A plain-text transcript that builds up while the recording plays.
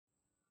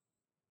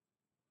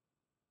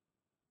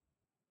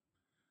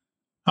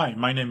Hi,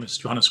 my name is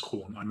Johannes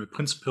Krohn. I'm a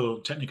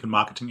Principal Technical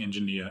Marketing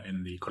Engineer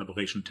in the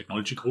Collaboration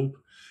Technology Group.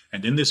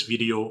 And in this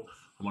video,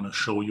 I want to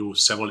show you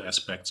several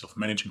aspects of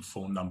managing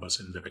phone numbers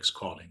in Webex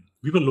Calling.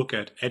 We will look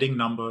at adding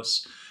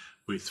numbers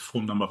with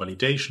phone number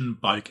validation,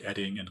 bulk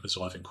adding and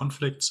resolving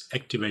conflicts,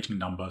 activating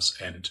numbers,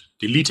 and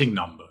deleting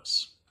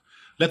numbers.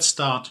 Let's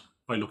start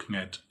by looking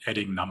at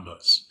adding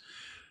numbers.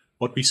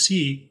 What we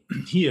see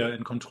here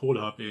in Control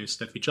Hub is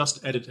that we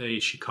just added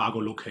a Chicago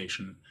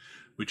location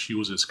which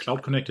uses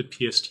Cloud Connected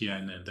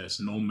PSTN, and there's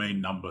no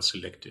main number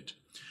selected.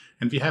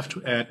 And we have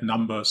to add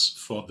numbers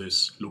for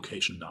this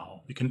location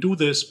now. We can do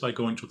this by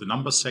going to the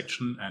Numbers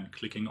section and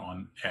clicking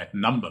on Add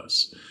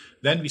Numbers.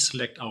 Then we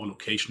select our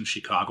location,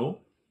 Chicago,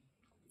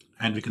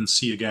 and we can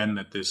see again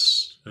that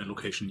this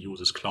location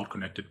uses Cloud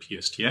Connected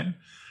PSTN.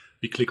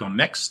 We click on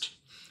Next,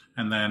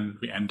 and then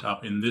we end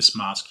up in this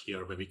mask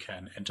here where we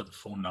can enter the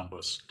phone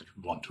numbers that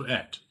we want to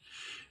add.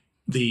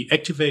 The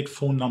Activate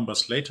Phone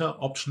Numbers Later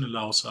option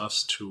allows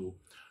us to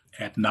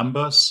add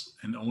numbers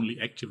and only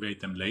activate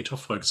them later.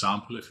 For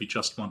example, if we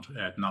just want to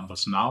add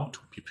numbers now to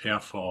prepare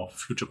for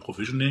future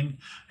provisioning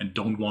and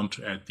don't want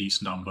to add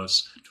these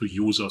numbers to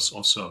users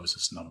or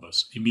services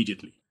numbers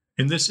immediately.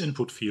 In this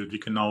input field, we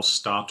can now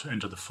start to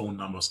enter the phone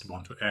numbers we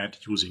want to add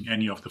using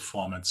any of the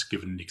formats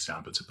given in the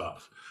examples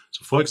above.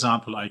 So for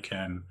example, I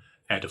can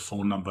add a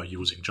phone number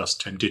using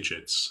just 10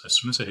 digits. As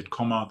soon as I hit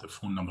comma, the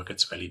phone number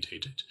gets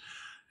validated.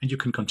 And you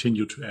can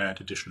continue to add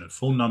additional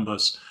phone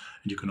numbers.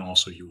 And you can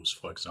also use,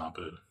 for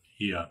example,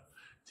 here,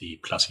 the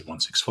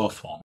 +164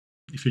 form.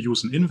 If you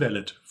use an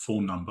invalid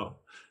phone number,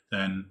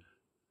 then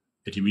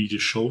it immediately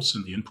shows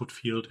in the input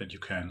field and you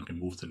can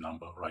remove the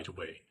number right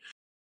away.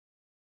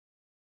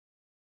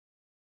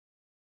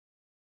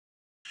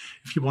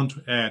 If you want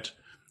to add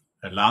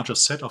a larger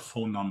set of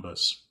phone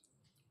numbers,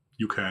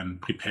 you can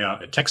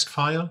prepare a text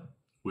file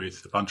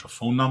with a bunch of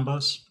phone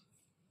numbers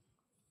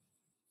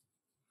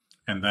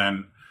and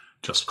then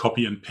just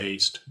copy and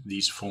paste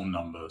these phone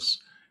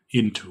numbers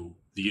into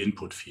the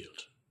input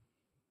field.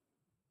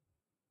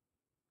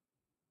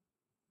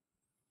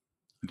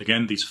 And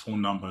again, these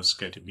phone numbers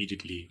get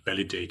immediately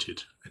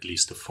validated, at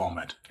least the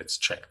format gets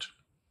checked.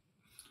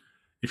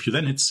 If you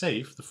then hit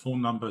save, the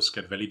phone numbers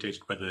get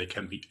validated whether they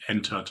can be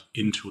entered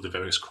into the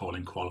Webex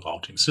Calling call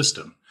routing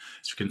system.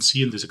 As you can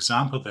see in this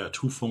example, there are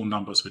two phone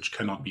numbers which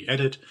cannot be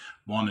added.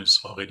 One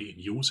is already in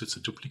use, it's a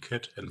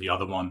duplicate, and the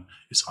other one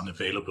is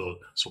unavailable,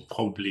 so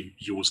probably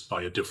used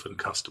by a different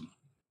customer.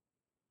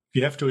 We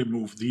have to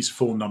remove these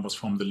phone numbers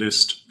from the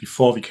list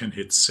before we can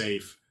hit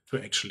save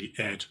to actually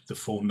add the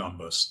phone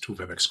numbers to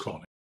Webex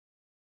Calling.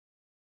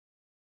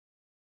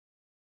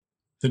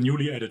 The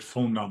newly added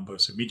phone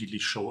numbers immediately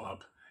show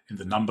up in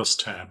the Numbers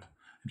tab,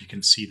 and you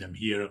can see them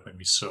here when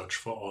we search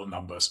for all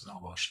numbers in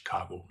our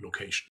Chicago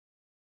location.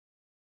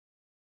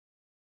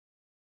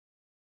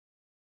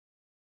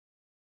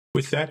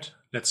 With that,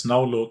 let's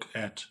now look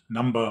at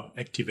number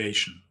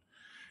activation.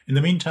 In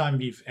the meantime,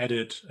 we've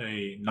added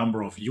a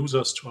number of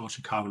users to our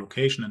Chicago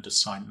location and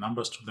assigned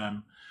numbers to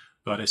them,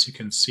 but as you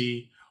can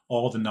see,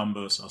 all the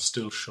numbers are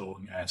still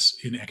showing as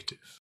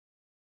inactive.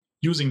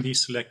 Using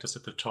these selectors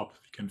at the top,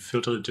 we can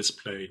filter the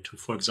display to,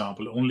 for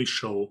example, only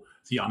show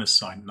the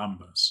unassigned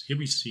numbers. Here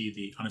we see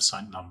the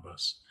unassigned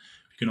numbers.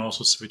 We can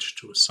also switch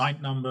to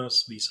assigned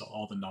numbers. These are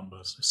all the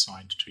numbers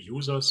assigned to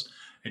users.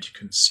 And you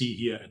can see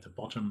here at the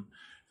bottom,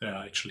 there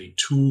are actually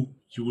two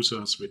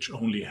users which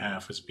only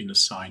has been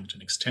assigned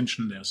an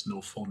extension. There's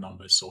no phone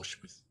number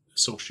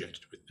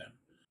associated with them.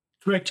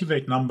 To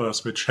activate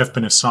numbers which have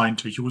been assigned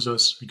to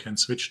users, we can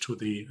switch to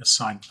the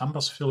Assigned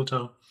Numbers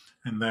filter.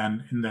 And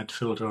then in that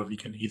filter, we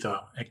can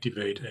either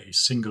activate a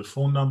single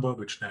phone number,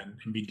 which then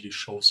immediately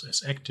shows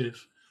as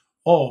active,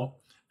 or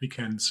we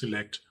can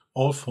select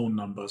all phone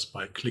numbers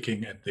by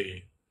clicking at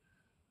the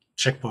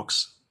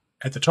checkbox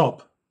at the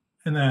top,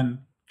 and then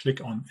click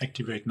on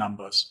Activate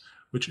Numbers,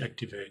 which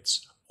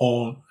activates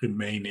all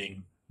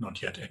remaining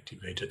not yet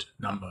activated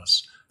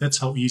numbers. That's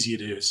how easy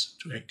it is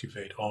to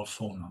activate all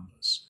phone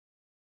numbers.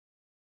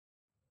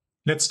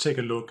 Let's take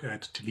a look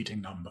at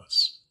deleting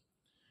numbers.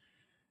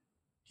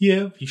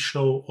 Here we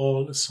show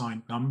all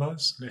assigned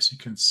numbers, and as you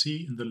can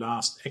see in the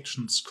last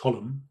actions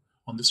column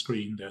on the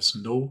screen, there's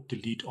no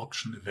delete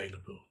option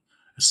available.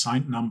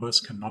 Assigned numbers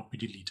cannot be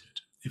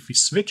deleted. If we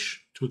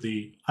switch to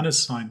the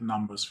unassigned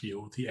numbers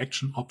view, the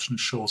action option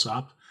shows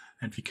up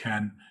and we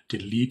can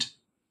delete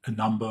a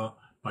number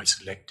by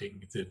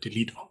selecting the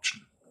delete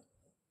option.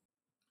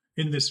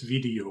 In this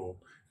video,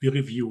 we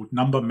reviewed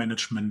number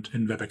management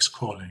in Webex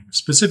Calling.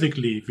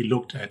 Specifically, we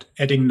looked at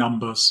adding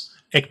numbers,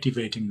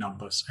 activating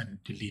numbers,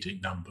 and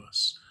deleting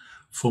numbers.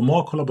 For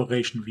more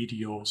collaboration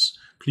videos,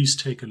 please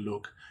take a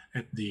look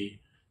at the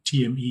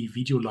TME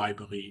video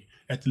library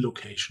at the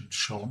location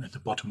shown at the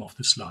bottom of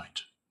the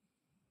slide.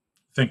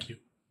 Thank you.